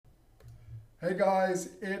Hey guys,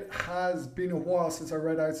 it has been a while since I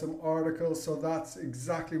read out some articles, so that's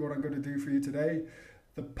exactly what I'm going to do for you today.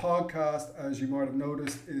 The podcast, as you might have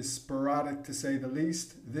noticed, is sporadic to say the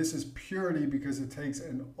least. This is purely because it takes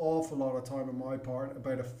an awful lot of time on my part,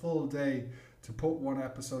 about a full day, to put one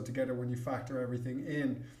episode together when you factor everything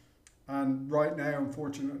in. And right now,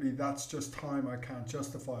 unfortunately, that's just time I can't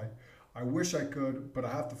justify. I wish I could, but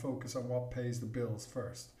I have to focus on what pays the bills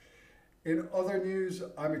first. In other news,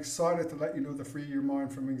 I'm excited to let you know the Free Your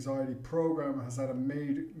Mind from Anxiety program has had a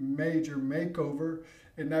major makeover.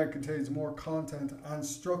 It now contains more content and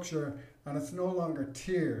structure, and it's no longer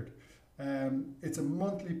tiered. It's a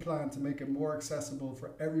monthly plan to make it more accessible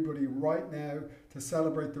for everybody right now. To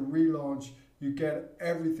celebrate the relaunch, you get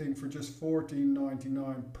everything for just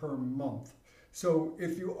 $14.99 per month. So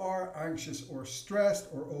if you are anxious or stressed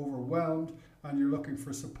or overwhelmed and you're looking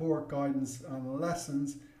for support, guidance, and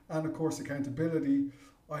lessons, and of course accountability,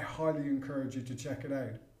 I highly encourage you to check it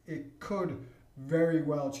out. It could very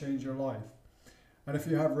well change your life. And if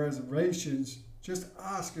you have reservations, just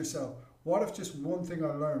ask yourself, what if just one thing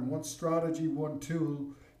I learned, one strategy, one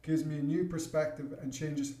tool gives me a new perspective and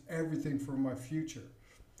changes everything for my future?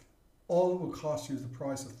 All it will cost you is the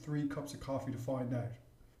price of 3 cups of coffee to find out.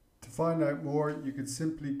 To find out more, you can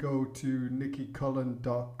simply go to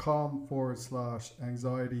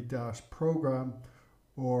nickycullen.com/anxiety-program,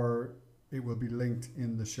 or it will be linked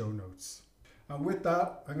in the show notes. And with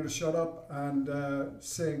that, I'm going to shut up and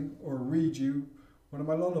sing or read you one of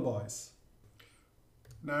my lullabies.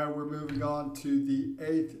 Now we're moving on to the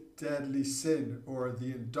 8th deadly sin, or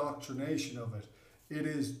the indoctrination of it. It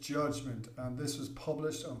is judgment, and this was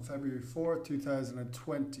published on February 4th,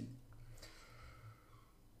 2020.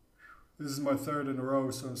 This is my third in a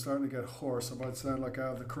row, so I'm starting to get hoarse. I might sound like I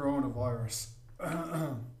have the coronavirus.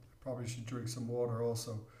 Probably should drink some water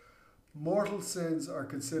also. Mortal sins are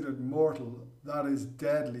considered mortal, that is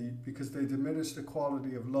deadly, because they diminish the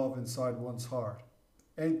quality of love inside one's heart.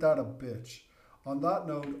 Ain't that a bitch? On that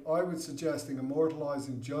note, I would suggesting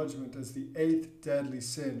immortalizing judgment as the 8th deadly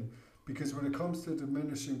sin, because when it comes to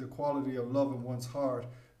diminishing the quality of love in one's heart,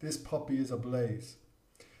 this puppy is ablaze.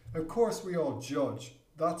 Of course we all judge.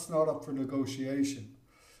 That's not up for negotiation.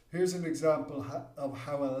 Here's an example of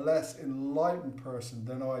how a less enlightened person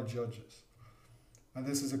than I judges. And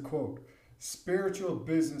this is a quote. Spiritual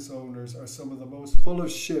business owners are some of the most full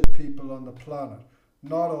of shit people on the planet.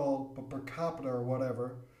 Not all, but per capita or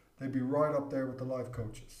whatever, they'd be right up there with the life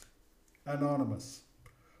coaches. Anonymous.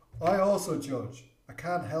 I also judge. I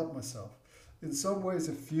can't help myself. In some ways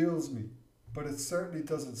it fuels me, but it certainly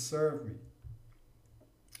doesn't serve me.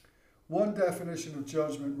 One definition of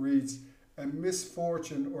judgment reads, a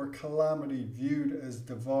misfortune or calamity viewed as a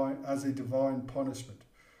divine punishment.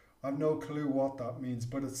 I've no clue what that means,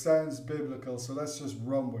 but it sounds biblical, so let's just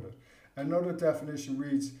run with it. Another definition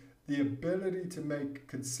reads, the ability to make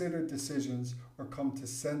considered decisions or come to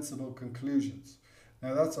sensible conclusions.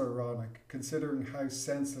 Now that's ironic, considering how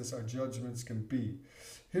senseless our judgments can be.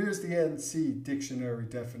 Here's the NC dictionary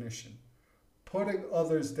definition. Putting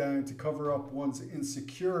others down to cover up one's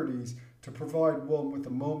insecurities to provide one with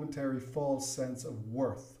a momentary false sense of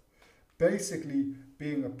worth. Basically,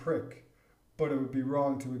 being a prick, but it would be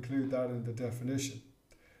wrong to include that in the definition.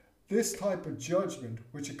 This type of judgment,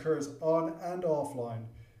 which occurs on and offline,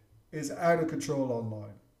 is out of control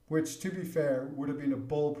online, which, to be fair, would have been a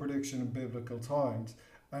bold prediction in biblical times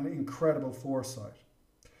and incredible foresight.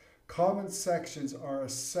 Comment sections are a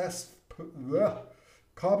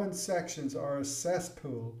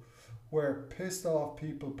cesspool where pissed off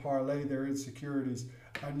people parlay their insecurities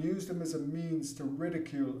and use them as a means to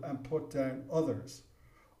ridicule and put down others.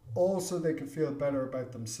 Also, they can feel better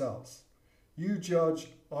about themselves. You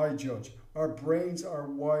judge, I judge. Our brains are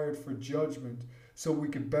wired for judgment so we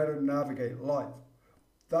can better navigate life.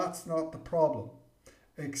 That's not the problem.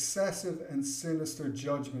 Excessive and sinister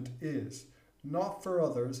judgment is, not for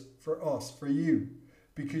others, for us, for you,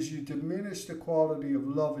 because you diminish the quality of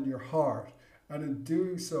love in your heart, and in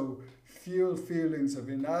doing so, fuel feelings of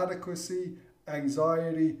inadequacy,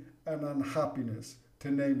 anxiety, and unhappiness,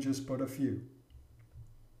 to name just but a few.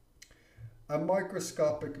 A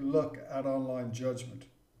microscopic look at online judgment.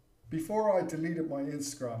 Before I deleted my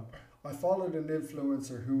Instagram, I followed an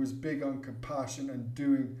influencer who was big on compassion and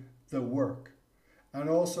doing the work, and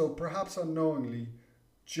also, perhaps unknowingly,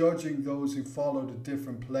 judging those who followed a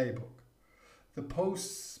different playbook. The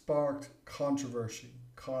post sparked controversy,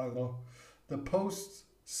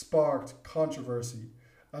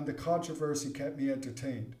 and the controversy kept me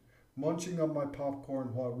entertained, munching on my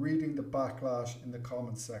popcorn while reading the backlash in the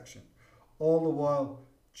comments section, all the while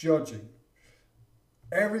judging.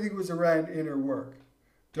 Everything was around inner work.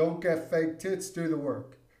 Don't get fake tits, do the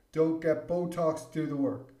work. Don't get Botox, do the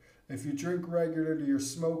work. If you drink regularly or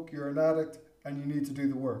smoke, you're an addict and you need to do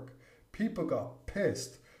the work. People got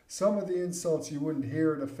pissed. Some of the insults you wouldn't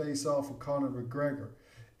hear in a face-off with Conor McGregor.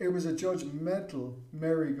 It was a judgmental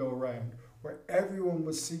merry-go-round where everyone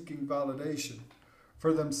was seeking validation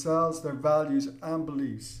for themselves, their values and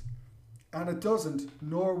beliefs. And it doesn't,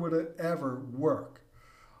 nor would it ever work.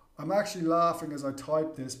 I'm actually laughing as I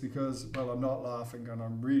type this because, well, I'm not laughing and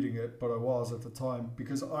I'm reading it, but I was at the time,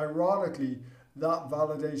 because ironically, that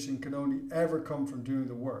validation can only ever come from doing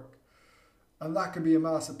the work. And that can be a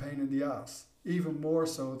massive pain in the ass, even more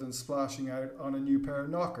so than splashing out on a new pair of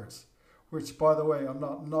knockers, which, by the way, I'm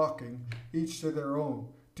not knocking, each to their own.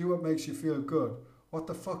 Do what makes you feel good. What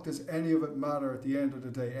the fuck does any of it matter at the end of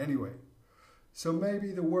the day anyway? So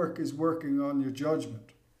maybe the work is working on your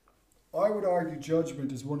judgment. I would argue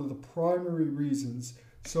judgment is one of the primary reasons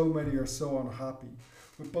so many are so unhappy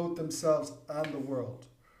with both themselves and the world.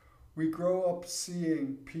 We grow up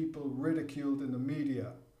seeing people ridiculed in the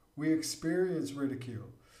media. We experience ridicule,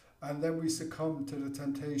 and then we succumb to the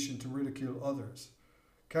temptation to ridicule others.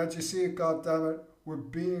 Can't you see it, goddammit? We're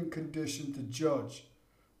being conditioned to judge.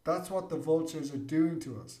 That's what the vultures are doing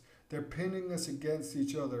to us. They're pinning us against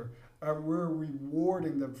each other, and we're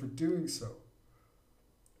rewarding them for doing so.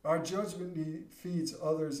 Our judgment feeds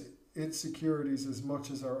others' insecurities as much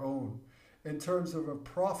as our own. In terms of a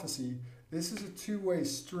prophecy, this is a two-way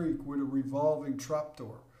streak with a revolving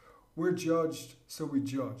trapdoor. We're judged, so we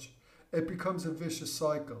judge. It becomes a vicious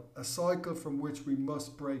cycle, a cycle from which we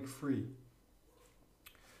must break free.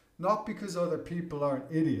 Not because other people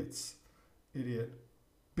aren't idiots,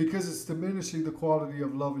 because it's diminishing the quality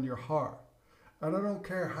of love in your heart. And I don't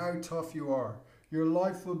care how tough you are, your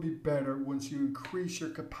life will be better once you increase your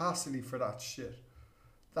capacity for that shit.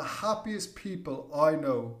 The happiest people I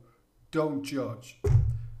know don't judge.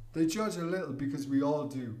 They judge a little because we all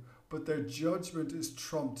do, but their judgment is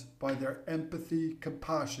trumped by their empathy,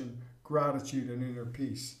 compassion, gratitude and inner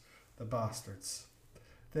peace. The bastards.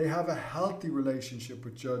 They have a healthy relationship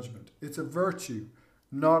with judgment. It's a virtue,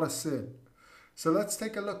 not a sin. So let's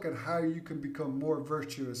take a look at how you can become more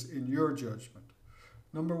virtuous in your judgment.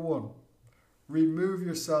 Number 1, remove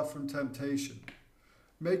yourself from temptation.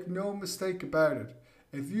 Make no mistake about it.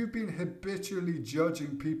 If you've been habitually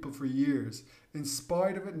judging people for years, in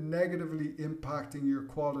spite of it negatively impacting your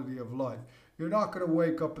quality of life, you're not going to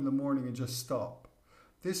wake up in the morning and just stop.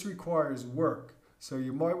 This requires work, so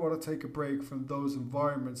you might want to take a break from those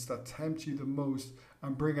environments that tempt you the most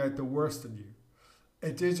and bring out the worst in you.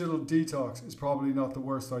 A digital detox is probably not the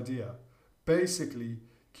worst idea. Basically,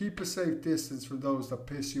 keep a safe distance from those that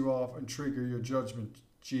piss you off and trigger your judgment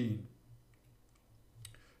gene.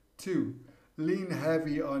 2. Lean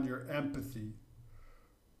heavy on your empathy.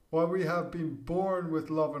 While we have been born with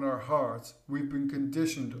love in our hearts, we've been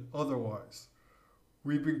conditioned otherwise.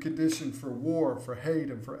 We've been conditioned for war, for hate,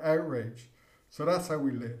 and for outrage. So that's how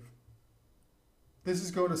we live. This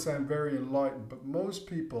is going to sound very enlightened, but most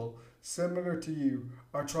people, similar to you,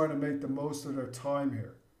 are trying to make the most of their time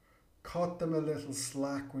here. Cut them a little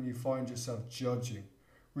slack when you find yourself judging,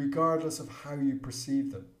 regardless of how you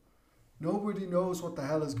perceive them. Nobody knows what the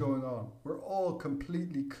hell is going on. We're all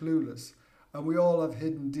completely clueless, and we all have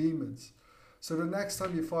hidden demons. So the next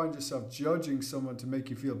time you find yourself judging someone to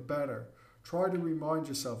make you feel better, try to remind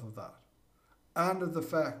yourself of that. And of the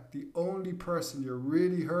fact the only person you're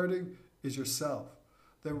really hurting is yourself.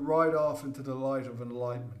 Then ride off into the light of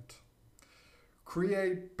enlightenment.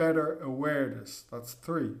 Create better awareness. That's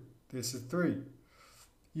 3. This is 3.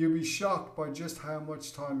 You'll be shocked by just how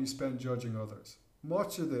much time you spend judging others.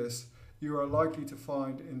 Much of this you are likely to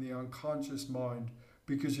find in the unconscious mind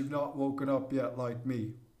because you've not woken up yet like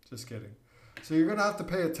me. Just kidding. So you're going to have to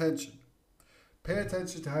pay attention. Pay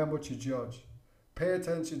attention to how much you judge. Pay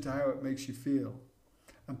attention to how it makes you feel.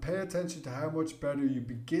 And pay attention to how much better you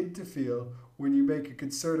begin to feel when you make a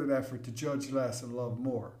concerted effort to judge less and love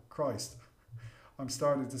more. Christ, I'm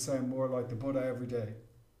starting to sound more like the Buddha every day.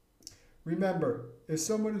 Remember, if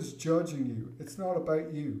someone is judging you, it's not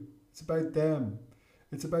about you. It's about them.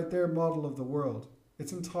 It's about their model of the world.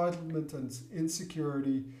 It's entitlement and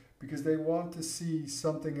insecurity because they want to see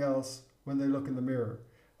something else when they look in the mirror.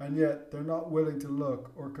 And yet they're not willing to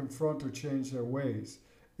look or confront or change their ways.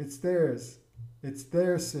 It's theirs. It's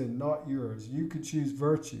their sin, not yours. You could choose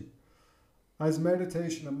virtue. As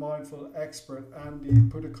meditation and mindful expert Andy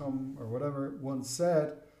Puddicombe or whatever once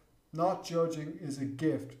said, not judging is a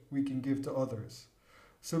gift we can give to others.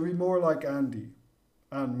 So be more like Andy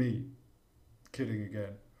and me. Kidding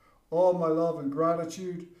again. All my love and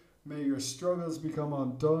gratitude. May your struggles become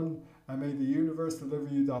undone And may the universe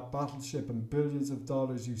deliver you that battleship and billions of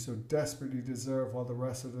dollars you so desperately deserve while the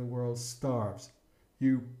rest of the world starves.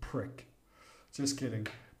 You prick. Just kidding.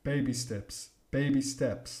 Baby steps. Baby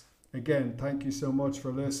steps. Again, thank you so much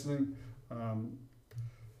for listening.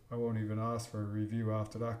 I won't even ask for a review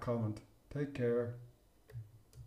after that comment. Take care.